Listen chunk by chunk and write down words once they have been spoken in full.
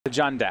the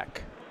Jund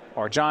deck,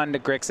 or Jund,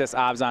 Grixis,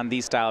 Abzan,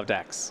 these style of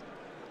decks.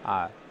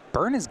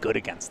 Burn is good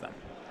against them.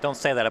 Don't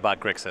say that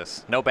about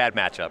Grixis. No bad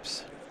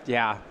matchups.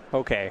 Yeah,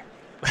 okay.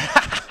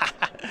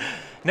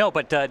 No,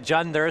 but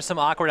Jund, there are some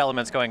awkward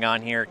elements going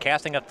on here.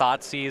 Casting a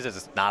Thoughtseize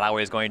is not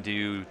always going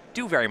to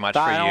do very much for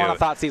you. I don't want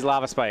a Thoughtseize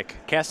Lava Spike.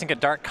 Casting a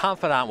Dark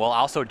Confidant will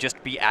also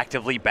just be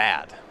actively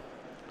bad.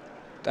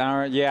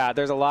 Yeah,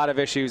 there's a lot of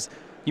issues.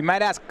 You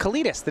might ask,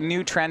 Kalitas, the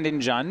new trend in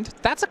Jund,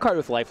 that's a card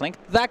with lifelink.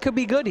 That could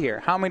be good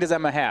here. How many does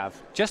Emma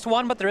have? Just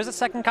one, but there is a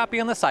second copy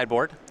on the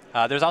sideboard.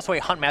 There's also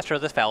a Huntmaster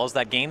of the Fells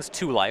that gains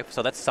 2 life,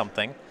 so that's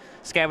something.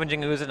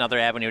 Scavenging Ooze is another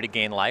avenue to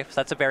gain life, so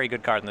that's a very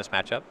good card in this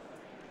matchup.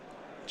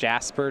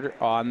 Jasper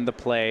on the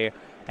play,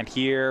 and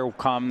here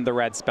come the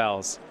red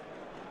spells.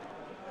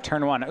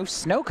 Turn 1. Oh,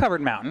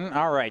 snow-covered mountain.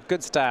 All right,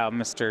 good style,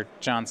 Mr.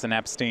 Johnson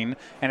Epstein.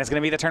 And it's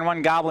going to be the turn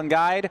 1 Goblin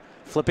Guide,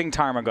 flipping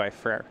Tarmogoyf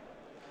for her.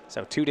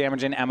 So 2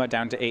 damage in, Emma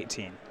down to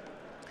 18.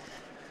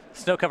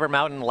 Snow-covered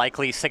mountain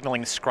likely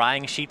signaling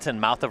Scrying Sheets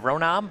and Mouth of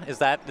Ronam. Is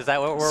that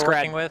what we're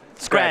working with?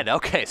 Scred.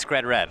 Okay,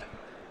 Scred red.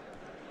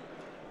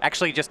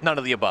 Actually, just none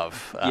of the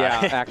above.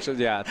 Yeah,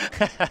 actually, yeah.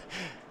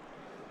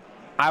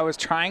 I was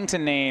trying to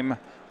name,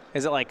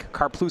 is it like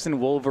Karplusan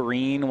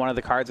Wolverine, one of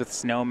the cards with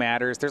snow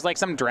matters? There's like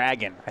some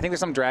dragon. I think there's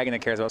some dragon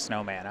that cares about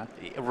snow mana.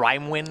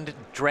 Rhymewind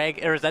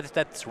Dragon, or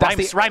that's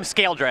Rhyme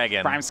Scale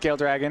Dragon. Rhyme Scale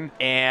Dragon.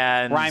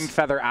 And Rhyme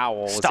Feather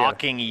Owl.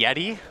 Stalking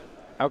Yeti.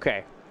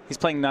 Okay. He's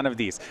playing none of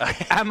these.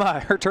 Emma,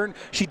 her turn.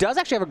 She does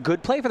actually have a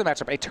good play for the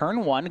matchup. A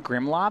turn 1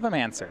 Grim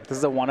Lavamancer. This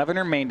is a 1-of in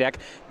her main deck.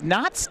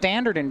 Not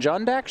standard in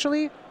Jund,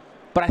 actually,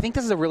 but I think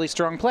this is a really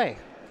strong play.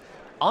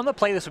 On the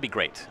play, this would be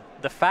great.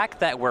 The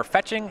fact that we're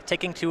fetching,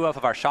 taking 2 off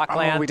of our shock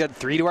land. Oh, we did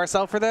 3 to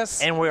ourselves for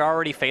this? And we're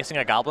already facing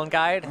a Goblin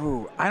Guide.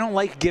 Ooh, I don't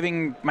like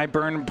giving my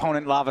burn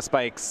opponent lava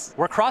spikes.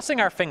 We're crossing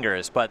our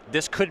fingers, but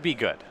this could be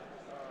good.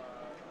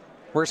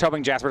 We're just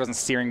hoping Jasper doesn't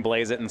Searing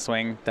Blaze it and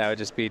swing. That would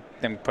just be,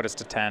 then put us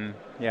to 10.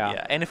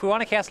 Yeah. And if we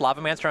want to cast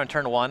Lavamancer on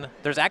turn 1,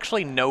 there's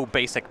actually no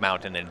basic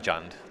mountain in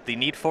Jund. They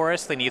need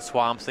forests, they need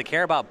swamps, they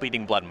care about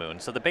Bleeding Blood Moon.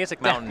 So the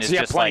basic mountain is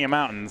just plenty like, of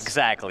mountains.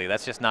 Exactly,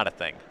 that's just not a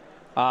thing.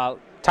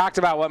 Talked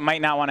about what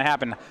might not want to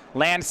happen.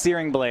 Land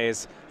Searing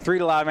Blaze, 3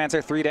 to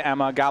Lavamancer, 3 to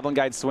Emma, Goblin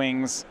Guide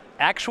swings.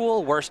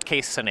 Actual worst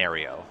case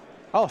scenario.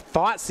 Oh,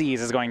 Thoughtseize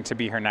is going to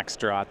be her next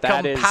draw.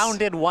 That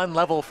Compounded 1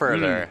 level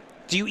further.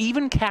 Do you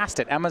even cast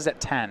it? Emma's at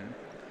 10.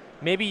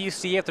 Maybe you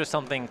see if there's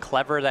something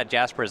clever that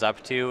Jasper is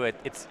up to.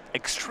 It's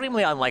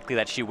extremely unlikely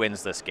that she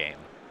wins this game.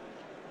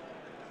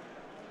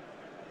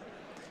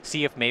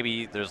 See if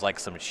maybe there's like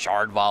some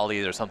shard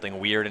volleys or something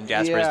weird in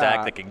Jasper's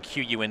deck that can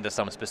cue you into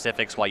some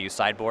specifics while you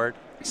sideboard.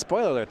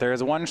 Spoiler alert, there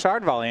is 1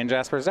 shard volley in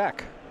Jasper's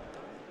deck.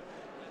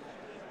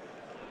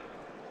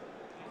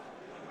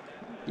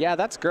 Yeah,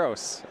 that's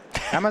gross.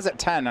 Emma's at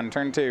 10 on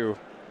turn 2.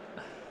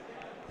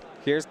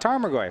 Here's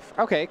Tarmogoyf.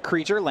 Okay,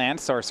 creature, land,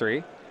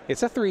 sorcery.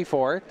 It's a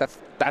 3/4.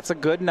 That's a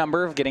good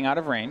number of getting out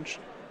of range.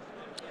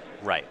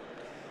 Right.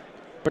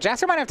 But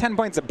Jasper might have 10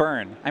 points of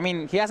burn. I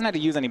mean, he hasn't had to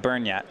use any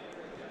burn yet.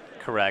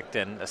 Correct,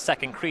 and a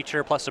second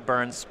creature plus a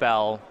burn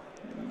spell.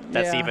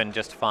 That's even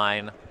just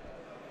fine.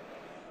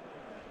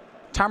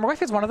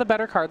 Tarmogoyf is one of the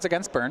better cards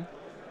against burn.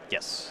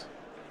 Yes.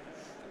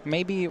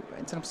 Maybe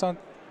it's an episode.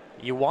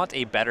 You want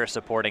a better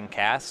supporting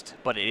cast,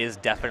 but it is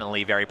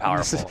definitely very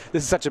powerful.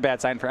 This is such a bad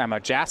sign for Emma.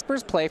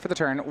 Jasper's play for the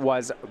turn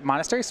was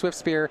Monastery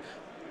Swiftspear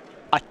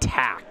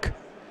attack.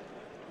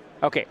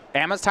 Okay,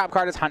 Emma's top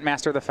card is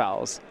Huntmaster of the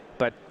Fells,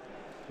 but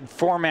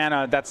 4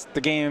 mana, that's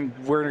the game.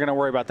 We're going to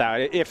worry about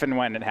that if and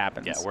when it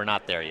happens. Yeah, we're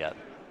not there yet.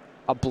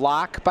 A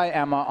block by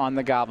Emma on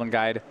the Goblin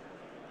Guide.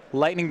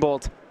 Lightning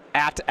Bolt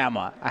at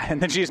Emma. And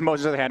then she just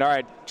motions with her hand. All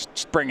right,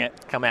 just bring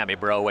it. Come at me,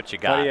 bro. What you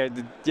got?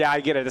 Yeah,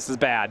 I get it. This is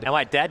bad. Am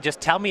I dead? Just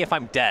tell me if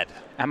I'm dead.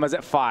 Emma's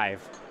at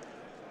 5.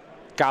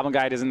 Goblin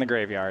Guide is in the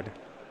graveyard.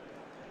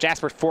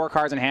 Jasper 4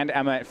 cards in hand.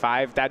 Emma at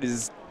 5. That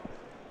is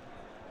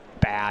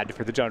bad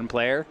for the Jund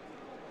player.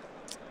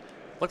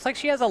 Looks like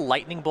she has a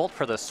Lightning Bolt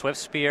for the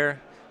Swiftspear.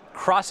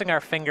 Crossing our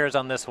fingers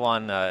on this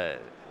one,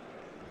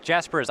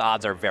 Jasper's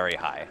odds are very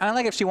high. I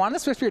like if she wanted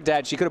the Swiftspear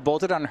dead, she could have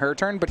bolted on her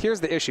turn, but here's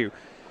the issue.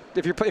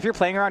 If you're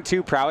playing around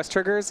 2 prowess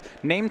triggers,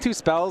 name 2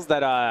 spells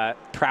that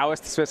prowess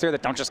the Swiftspear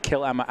that don't just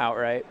kill Emma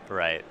outright.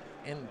 Right.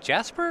 And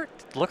Jasper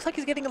looks like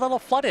he's getting a little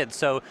flooded.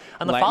 So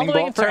on the Lightning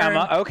following Bolt for turn,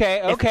 Emma.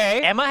 Okay.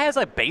 If Emma has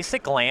a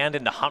basic land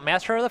into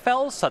Huntmaster of the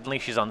Fells, suddenly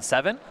she's on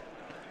 7.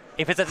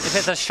 If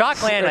it's a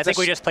shock land, I think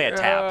we just play it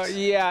taps.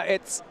 Yeah,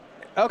 it's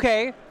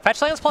okay.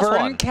 Fetch lands plus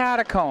Burn 1.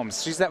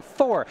 Catacombs. She's at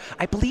 4.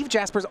 I believe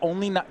Jasper's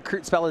only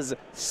spell is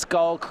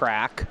Skull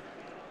Crack.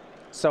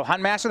 So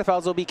Huntmaster of the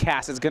Fells will be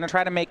cast. It's going to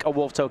try to make a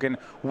wolf token.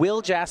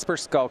 Will Jasper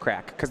Skull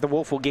Crack? Because the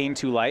wolf will gain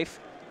 2 life.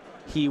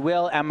 He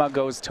will. Emma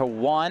goes to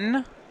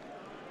 1.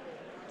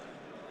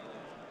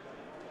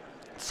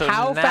 So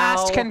how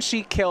fast can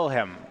she kill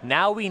him?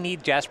 Now we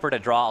need Jasper to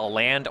draw a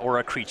land or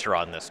a creature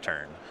on this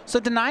turn. So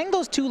denying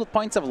those 2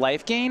 points of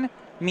life gain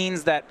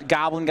means that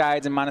Goblin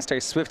Guides and Monastery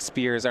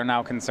Swiftspears are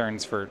now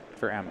concerns for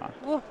Emma.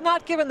 Well,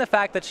 not given the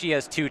fact that she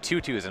has 2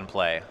 2/2s in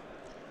play.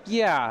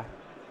 Yeah,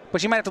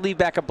 but she might have to leave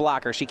back a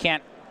blocker. She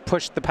can't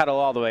push the pedal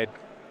all the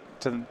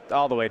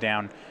way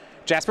down.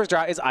 Jasper's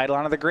draw is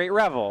Eidolon of the Great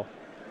Revel.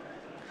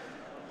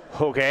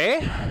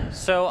 Okay.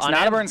 So it's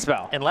not a burn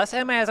spell. Unless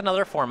Emma has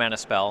another 4-mana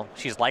spell,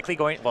 she's likely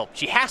going. Well,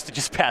 she has to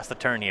just pass the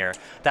turn here.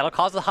 That'll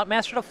cause the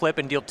Huntmaster to flip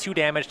and deal 2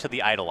 damage to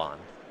the Eidolon.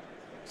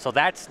 So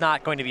that's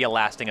not going to be a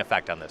lasting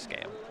effect on this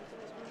game.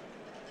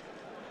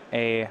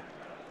 A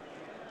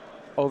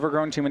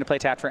overgrown 2-minute play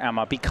tapped for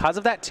Emma. Because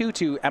of that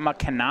 2/2, Emma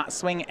cannot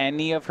swing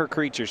any of her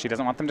creatures. She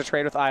doesn't want them to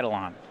trade with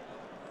Eidolon.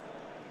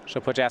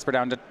 She'll put Jasper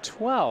down to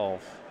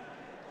 12.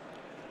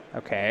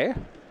 Okay.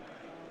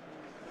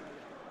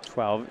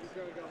 12.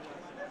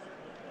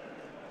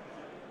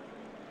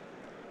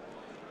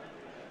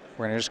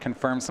 We're going to just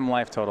confirm some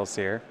life totals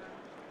here.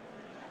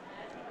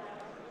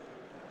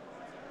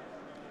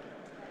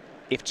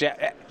 If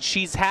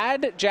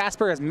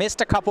Jasper has missed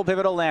a couple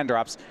pivotal land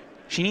drops,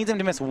 she needs him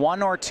to miss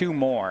 1 or 2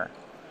 more.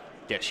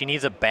 Yeah, she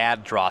needs a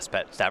bad draw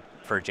step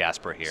for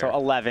Jasper here. So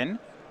 11.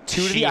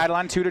 2 to the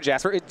Eidolon, 2 to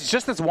Jasper. It's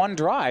just this one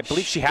draw. I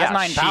believe she has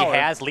 9 power. She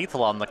has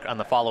lethal on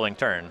the following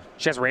turn.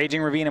 She has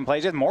Raging Ravine in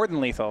play. She has more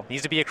than lethal.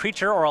 Needs to be a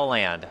creature or a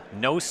land.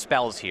 No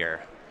spells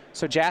here.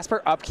 So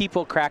Jasper upkeep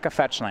will crack a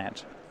fetch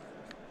land.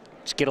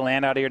 Just get a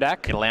land out of your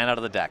deck. Get a land out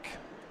of the deck.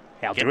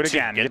 Yeah, I'll do it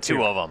again. Get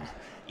 2 of them.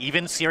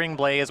 Even Searing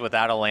Blaze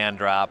without a land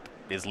drop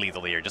is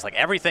lethal here. Just like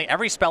everything,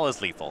 every spell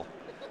is lethal.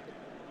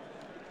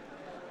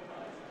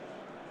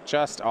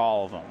 Just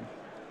all of them.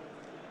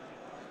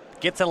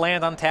 Gets a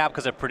land on tap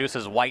because it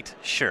produces white.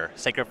 Sure.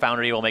 Sacred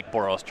Foundry will make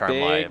Boros Charm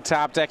live. Big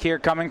top deck here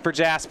coming for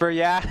Jasper,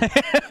 yeah.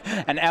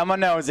 And Emma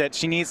knows it.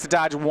 She needs to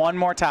dodge one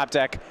more top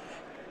deck.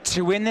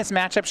 To win this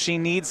matchup, she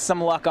needs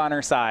some luck on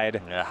her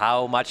side.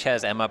 How much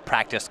has Emma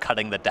practiced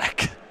cutting the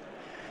deck?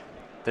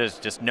 There's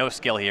just no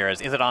skill here.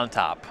 Is it on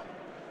top?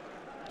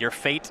 Your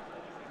fate?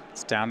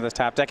 It's down to the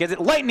top deck. Is it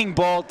Lightning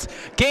Bolt?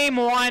 Game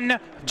 1,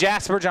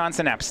 Jasper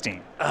Johnson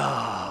Epstein.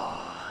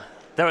 Oh,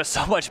 there was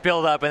so much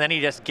build up, and then he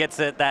just gets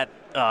it. That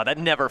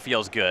never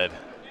feels good.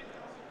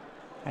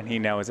 And he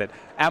knows it.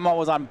 Emma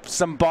was on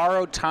some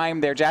borrowed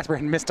time there. Jasper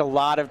had missed a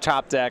lot of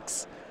top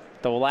decks.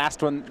 The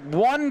last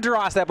one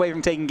draw step away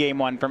from taking game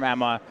 1 from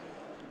Emma.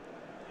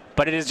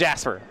 But it is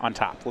Jasper on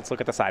top. Let's look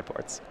at the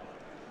sideboards.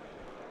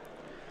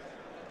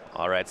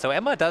 All right, so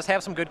Emma does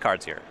have some good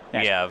cards here.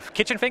 Yes. We have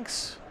Kitchen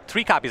Finks,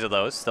 3 copies of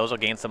those. Those will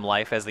gain some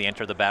life as they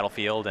enter the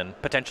battlefield and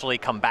potentially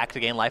come back to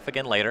gain life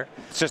again later.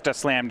 It's just a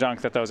slam dunk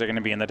that those are going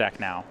to be in the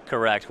deck now.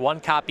 Correct. 1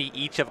 copy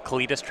each of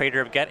Kalitas,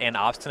 Trader of Get, and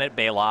Obstinate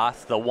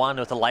Baloth. The one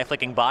with a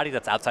life-licking body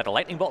that's outside of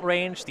Lightning Bolt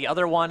range. The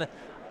other one,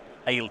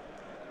 a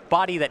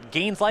body that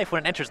gains life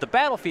when it enters the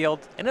battlefield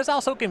and is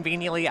also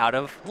conveniently out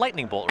of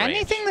Lightning Bolt range.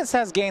 Anything that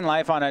says gain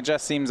life on it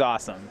just seems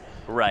awesome.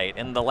 Right,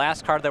 and the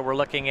last card that we're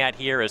looking at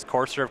here is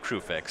Courser of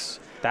Crufix.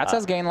 That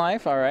says gain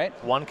life, all right.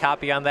 1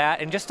 copy on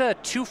that, and just a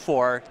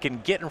 2/4 can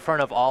get in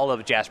front of all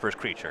of Jasper's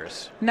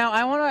creatures. Now,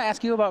 I want to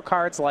ask you about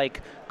cards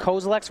like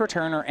Kozilek's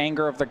Return or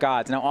Anger of the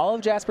Gods. Now, all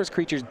of Jasper's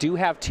creatures do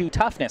have 2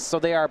 toughness, so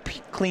they are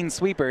clean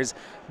sweepers,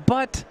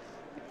 but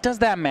does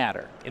that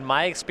matter? In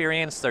my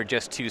experience, they're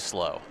just too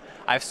slow.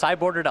 I've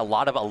sideboarded a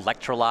lot of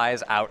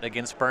Electrolyze out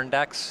against burn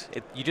decks.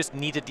 You just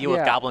need to deal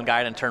with Goblin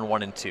Guide on turn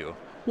 1 and 2.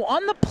 Well,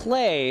 on the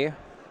play,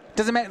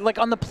 does it matter? Like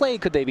on the play,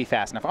 could they be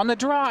fast enough? On the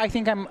draw, I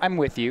think I'm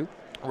with you.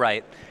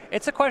 Right.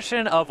 It's a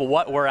question of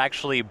what we're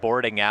actually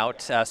boarding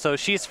out. So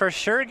she's for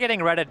sure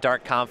getting rid of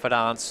Dark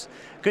Confidants.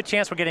 Good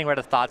chance we're getting rid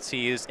of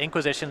Thoughtseize.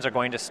 Inquisitions are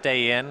going to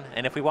stay in.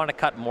 And if we want to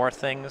cut more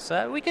things,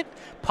 we could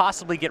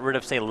possibly get rid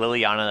of, say,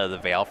 Liliana of the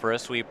Veil for a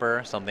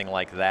sweeper, something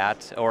like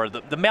that. Or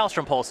the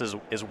Maelstrom Pulse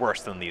is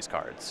worse than these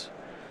cards.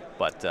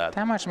 But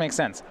that much makes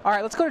sense. All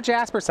right, let's go to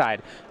Jasper's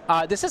side.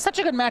 This is such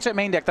a good matchup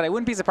main deck that I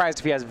wouldn't be surprised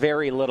if he has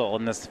very little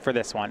in this for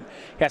this one.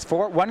 He has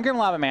 1 Grim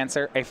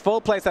Lavamancer, a full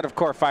playset of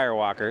Core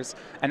Firewalkers,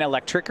 an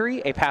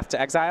Electrickery, a Path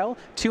to Exile,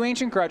 2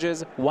 Ancient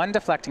Grudges, 1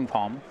 Deflecting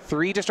Palm,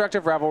 3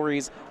 Destructive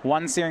Revelries,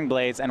 1 Searing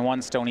Blades, and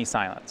 1 Stony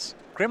Silence.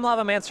 Grim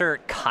Lavamancer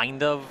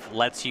kind of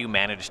lets you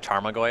manage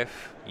Tarmogoyf.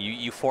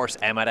 You force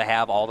Emma to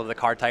have all of the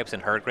card types in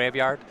her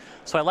graveyard.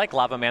 So I like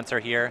Lavamancer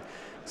here.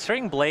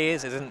 Searing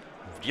Blaze isn't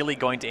really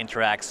going to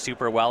interact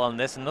super well on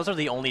this, and those are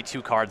the only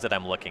 2 cards that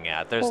I'm looking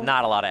at. There's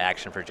not a lot of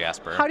action for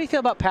Jasper. How do you feel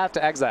about Path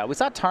to Exile? We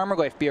saw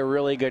Tarmogoyf be a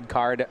really good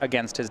card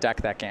against his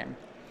deck that game.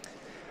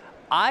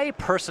 I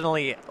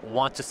personally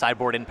want to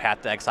sideboard in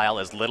Path to Exile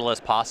as little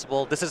as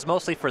possible. This is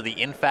mostly for the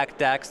Infect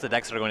decks, the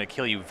decks that are going to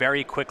kill you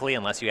very quickly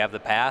unless you have the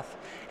Path.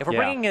 If we're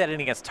bringing that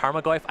in against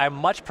Tarmogoyf, I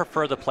much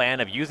prefer the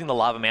plan of using the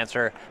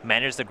Lavamancer,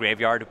 manage the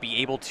graveyard, be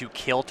able to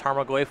kill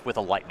Tarmogoyf with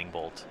a Lightning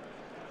Bolt.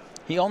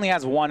 He only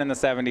has 1 in the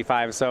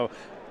 75, so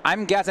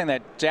I'm guessing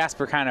that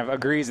Jasper kind of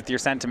agrees with your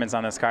sentiments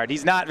on this card.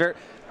 He's not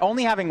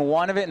only having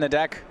 1 of it in the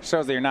deck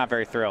shows that you're not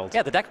very thrilled.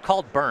 Yeah, the deck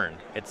called Burn.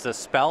 It's a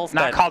spell. It's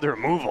not called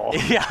Removal.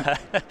 Yeah.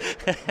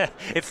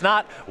 It's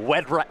not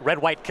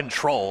red-white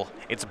control.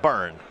 It's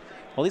Burn.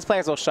 Well, these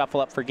players will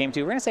shuffle up for game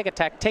 2. We're going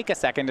to take a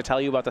second to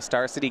tell you about the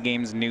Star City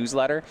Games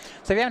newsletter.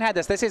 So if you haven't had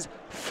this is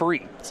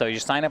free. So you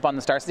just sign up on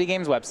the Star City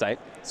Games website.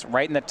 It's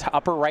right in the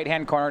upper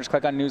right-hand corner. Just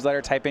click on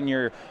newsletter, type in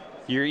your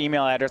Your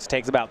email address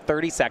takes about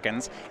 30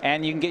 seconds,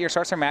 and you can get your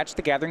Sorcerer Match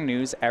the Gathering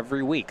news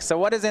every week. So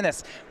what is in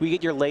this? We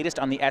get your latest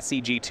on the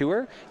SCG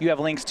Tour. You have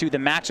links to the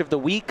match of the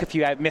week if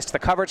you have missed the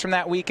coverage from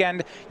that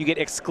weekend. You get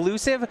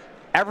exclusive.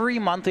 Every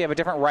month we have a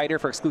different writer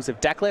for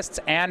exclusive deck lists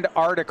and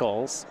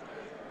articles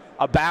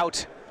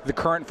about the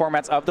current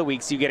formats of the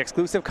week, so you get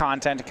exclusive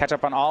content to catch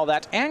up on all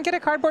that and get a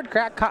cardboard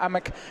crack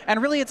comic.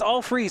 And really, it's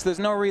all free, so there's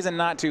no reason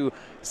not to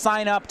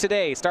sign up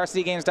today.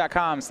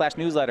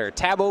 StarCityGames.com/newsletter.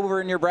 Tab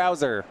over in your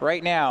browser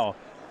right now.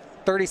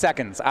 30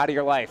 seconds out of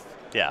your life.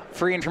 Yeah.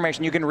 Free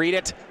information. You can read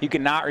it. You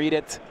can not read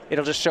it.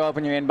 It'll just show up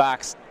in your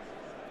inbox.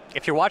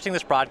 If you're watching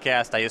this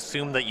broadcast, I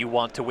assume that you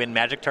want to win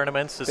Magic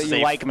tournaments. That you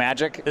like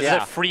Magic? This is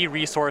a free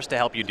resource to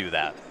help you do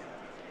that.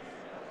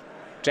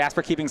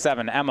 Jasper keeping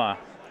 7. Emma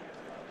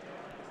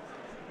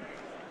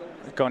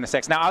going to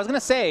 6. Now, I was going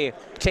to say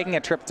taking a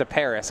trip to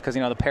Paris because,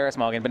 you know, the Paris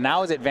mulligan, but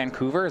now is it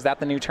Vancouver? Is that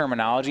the new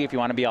terminology if you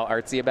want to be all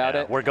artsy about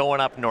it? We're going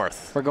up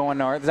north. We're going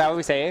north. Is that what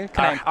we say?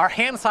 Our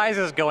hand size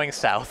is going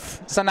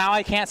south. So now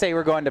I can't say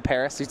we're going to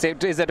Paris. You say,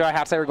 do I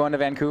have to say we're going to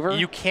Vancouver?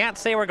 You can't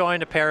say we're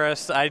going to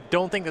Paris. I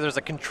don't think that there's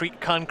a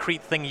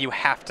concrete thing you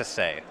have to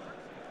say.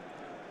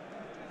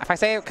 If I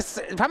say,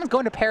 because the problem is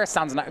going to Paris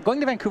sounds not, going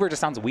to Vancouver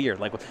just sounds weird.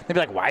 Like they'd be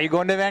like, why are you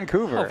going to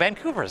Vancouver? Oh,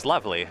 Vancouver is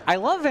lovely. I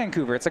love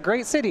Vancouver. It's a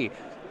great city.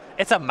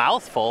 It's a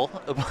mouthful,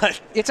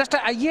 but it's just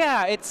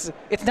yeah. It's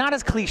not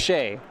as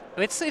cliche.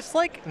 It's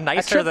like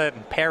nicer than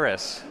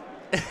Paris.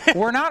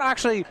 We're not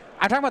actually.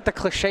 I'm talking about the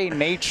cliche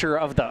nature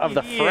of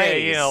the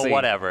phrase. You know,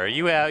 whatever.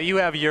 You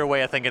have your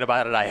way of thinking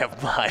about it. I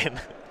have mine.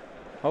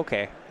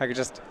 Okay, I could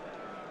just.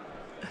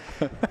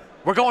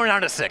 We're going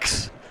down to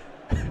 6.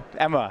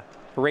 Emma,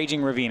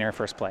 Raging Ravine, her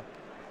first play.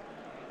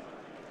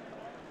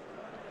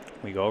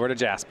 We go over to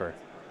Jasper.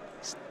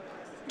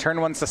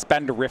 Turn 1,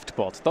 suspend Rift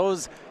Bolt.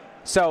 Those,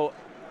 so.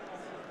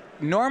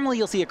 Normally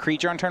you'll see a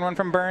creature on turn 1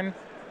 from burn,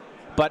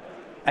 but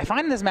I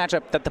find in this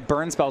matchup that the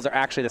burn spells are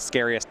actually the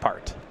scariest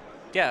part.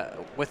 Yeah,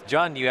 with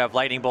Jund, you have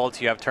Lightning Bolts,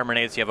 you have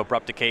Terminates, you have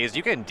Abrupt Decays.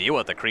 You can deal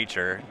with the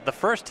creature. The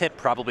first hit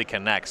probably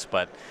connects,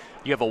 but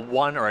you have a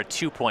 1 or a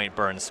 2-point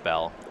burn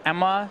spell.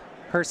 Emma,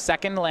 her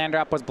second land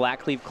drop was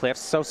Blackleaf Cliffs,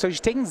 so she's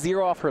taking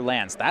 0 off her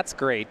lands. That's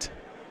great.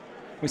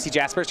 We see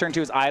Jasper's turn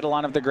 2 is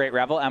Eidolon of the Great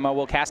Revel. Emma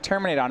will cast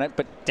Terminate on it,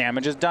 but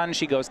damage is done.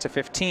 She goes to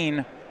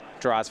 15,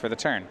 draws for the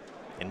turn.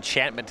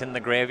 Enchantment in the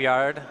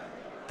graveyard.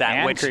 That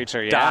and which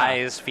creature,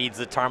 dies feeds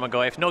the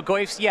Tarmogoyf. No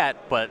Goyfs yet,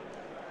 but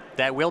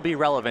that will be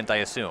relevant, I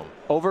assume.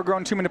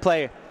 Overgrown 2-minute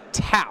play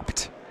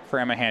tapped for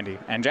Emma Handy.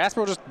 And Jasper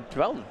will just,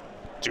 well,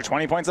 do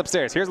 20 points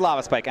upstairs. Here's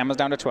Lava Spike. Emma's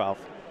down to 12.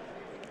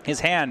 His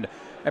hand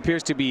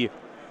appears to be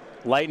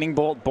Lightning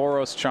Bolt,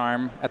 Boros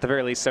Charm at the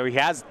very least. So he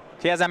has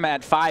Emma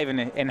at 5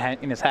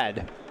 in his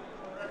head.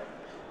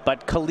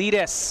 But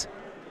Kalidas,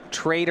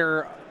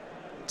 Traitor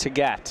to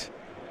get.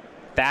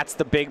 That's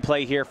the big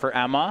play here for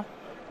Emma.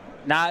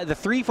 Now, the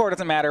 3-4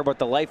 doesn't matter, but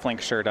the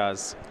lifelink sure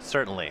does.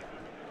 Certainly.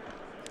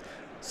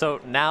 So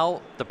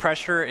now the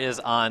pressure is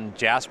on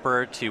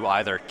Jasper to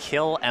either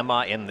kill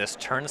Emma in this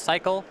turn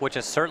cycle, which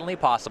is certainly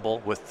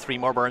possible with 3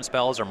 more burn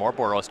spells or more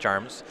Boros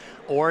Charms,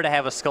 or to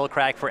have a skill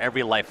crack for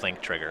every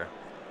lifelink trigger.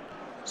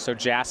 So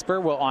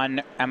Jasper will,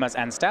 on Emma's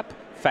end step,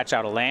 fetch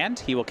out a land.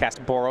 He will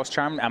cast Boros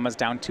Charm. Emma's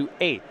down to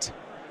 8.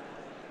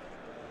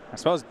 I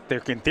suppose,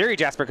 in theory,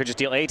 Jasper could just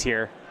deal 8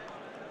 here.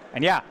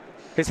 And yeah,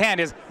 his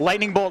hand is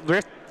Lightning Bolt,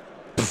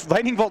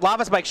 Lightning Bolt,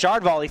 Lava Spike,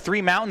 Shard Volley, 3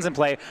 mountains in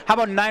play. How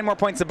about 9 more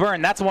points of burn?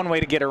 That's one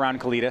way to get around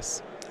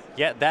Kalidas.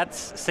 Yeah,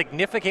 that's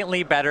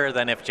significantly better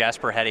than if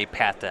Jasper had a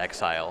Path to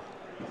Exile.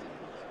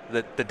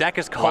 The deck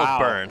is called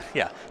Burn.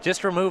 Yeah,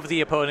 just remove the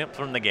opponent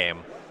from the game.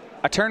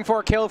 A turn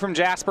 4 kill from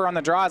Jasper on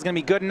the draw is going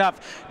to be good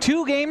enough.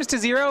 2 games to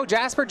 0.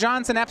 Jasper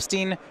Johnson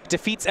Epstein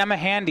defeats Emma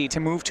Handy to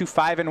move to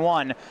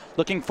 5-1,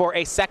 looking for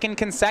a second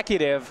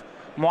consecutive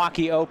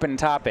Milwaukee Open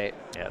top 8.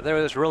 Yeah, there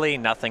was really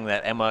nothing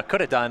that Emma could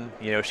have done.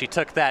 You know, she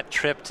took that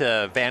trip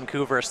to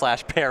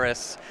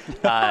Vancouver/Paris.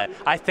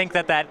 I think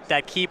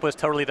that keep was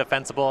totally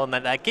defensible, and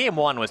that game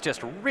 1 was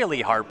just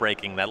really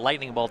heartbreaking. That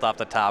Lightning Bolt off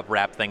the top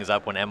wrapped things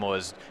up when Emma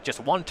was just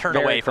 1 turn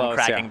Very away close, from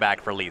cracking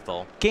back for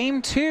lethal.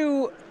 Game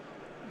 2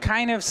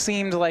 kind of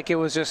seemed like it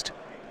was just,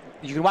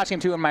 you can watch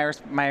game 2 and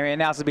my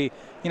analysis would be,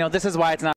 you know, this is why it's not